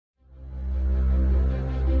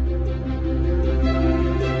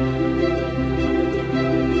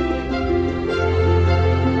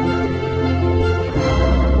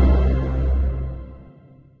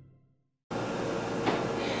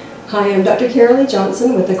Hi, I'm Dr. Carol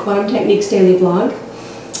Johnson with the Quantum Techniques Daily Blog.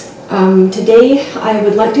 Today I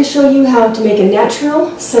would like to show you how to make a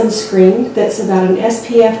natural sunscreen that's about an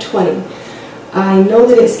SPF 20. I know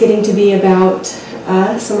that it's getting to be about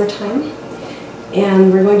summertime,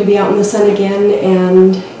 and we're going to be out in the sun again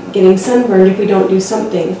and getting sunburned if we don't do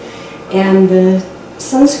something. And the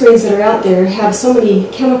sunscreens that are out there have so many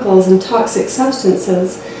chemicals and toxic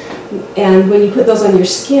substances, and when you put those on your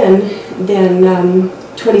skin, then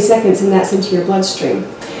 20 seconds and that's into your bloodstream.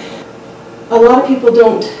 A lot of people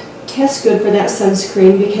don't test good for that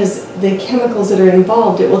sunscreen because the chemicals that are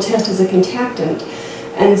involved, it will test as a contactant.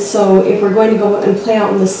 And so if we're going to go and play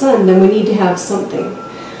out in the sun, then we need to have something.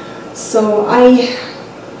 So I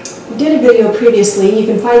did a video previously. You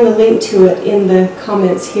can find the link to it in the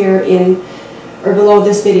comments here or below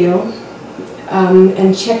this video,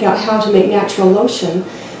 and check out how to make natural lotion.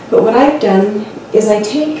 But what I've done is I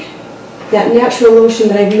take that natural lotion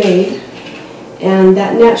that I've made, and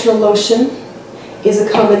that natural lotion is a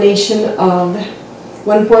combination of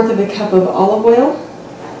 1/4 of a cup of olive oil,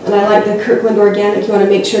 and I like the Kirkland Organic. You want to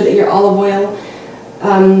make sure that your olive oil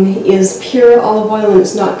is pure olive oil and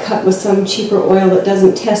it's not cut with some cheaper oil that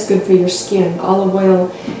doesn't test good for your skin. Olive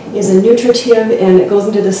oil is a nutritive and it goes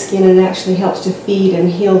into the skin and it actually helps to feed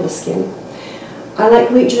and heal the skin. I like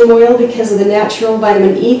wheat germ oil because of the natural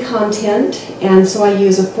vitamin E content, and so I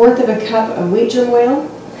use 1/4 of a cup of wheat germ oil,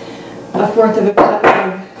 1/4 of a cup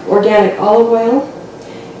of organic olive oil,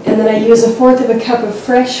 and then I use 1/4 of a cup of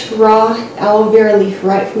fresh, raw aloe vera leaf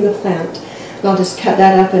right from the plant. And I'll just cut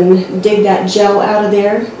that up and dig that gel out of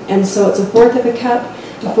there, and so it's 1/4 of a cup,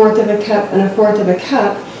 1/4 of a cup, and 1/4 of a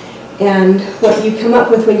cup, and what you come up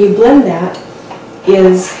with when you blend that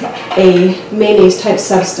is a mayonnaise type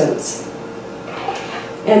substance.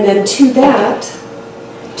 And then to that,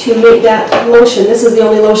 to make that lotion, this is the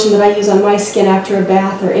only lotion that I use on my skin after a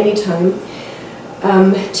bath or any time.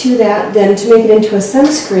 To that, then to make it into a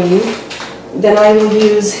sunscreen, then I will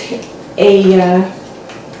use a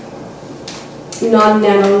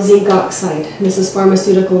non-nano zinc oxide. This is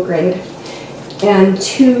pharmaceutical grade. And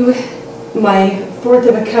to my 1/4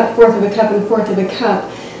 of a cup, 1/4 of a cup, and 1/4 of a cup,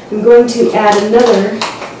 I'm going to add another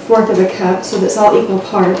 1/4 of a cup, so that's all equal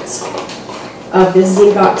parts of this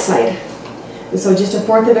zinc oxide. And so just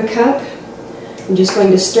 1/4 of a cup, I'm just going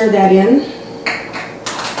to stir that in.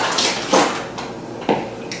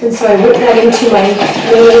 And so I whip that into my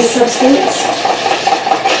mayonnaise substance.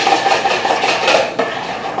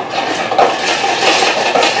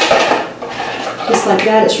 Just like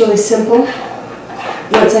that, it's really simple.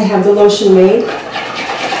 Once I have the lotion made.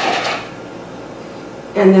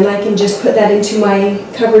 And then I can just put that into my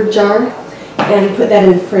covered jar and put that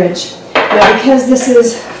in the fridge. Now, because this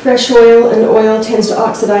is fresh oil, and oil tends to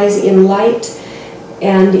oxidize in light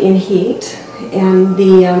and in heat, and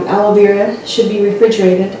the aloe vera should be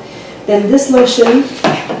refrigerated, then this lotion,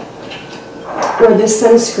 or this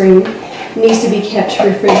sunscreen, needs to be kept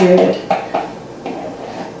refrigerated.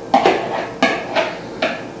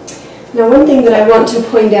 Now, one thing that I want to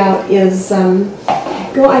point out is,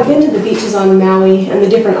 I've been to the beaches on Maui and the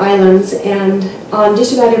different islands, and on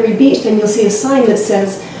just about every beach then you'll see a sign that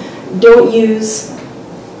says, don't use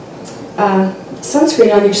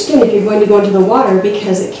sunscreen on your skin if you're going to go into the water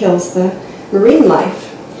because it kills the marine life.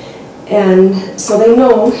 And so they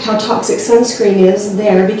know how toxic sunscreen is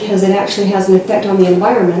there because it actually has an effect on the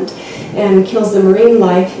environment and kills the marine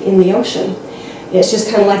life in the ocean. It's just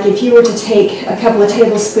kind of like if you were to take a couple of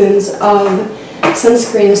tablespoons of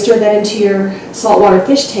sunscreen and stir that into your saltwater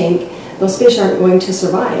fish tank, those fish aren't going to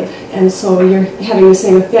survive. And so you're having the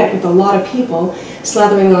same effect with a lot of people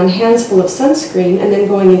slathering on hands full of sunscreen and then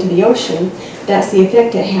going into the ocean. That's the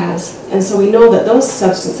effect it has. And so we know that those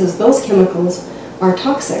substances, those chemicals, are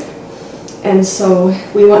toxic. And so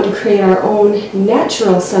we want to create our own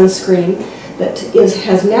natural sunscreen that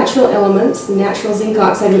has natural elements, natural zinc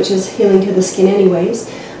oxide, which is healing to the skin anyways,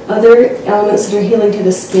 other elements that are healing to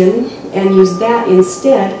the skin, and use that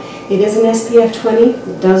instead. It is an SPF 20,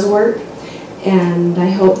 it does work, and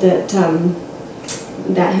I hope that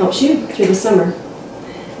that helps you through the summer.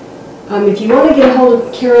 If you want to get a hold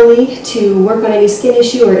of Carol to work on any skin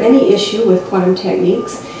issue or any issue with quantum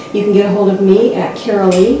techniques, you can get a hold of me at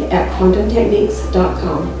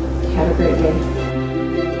carolee@quantumtechniques.com. Have a great day.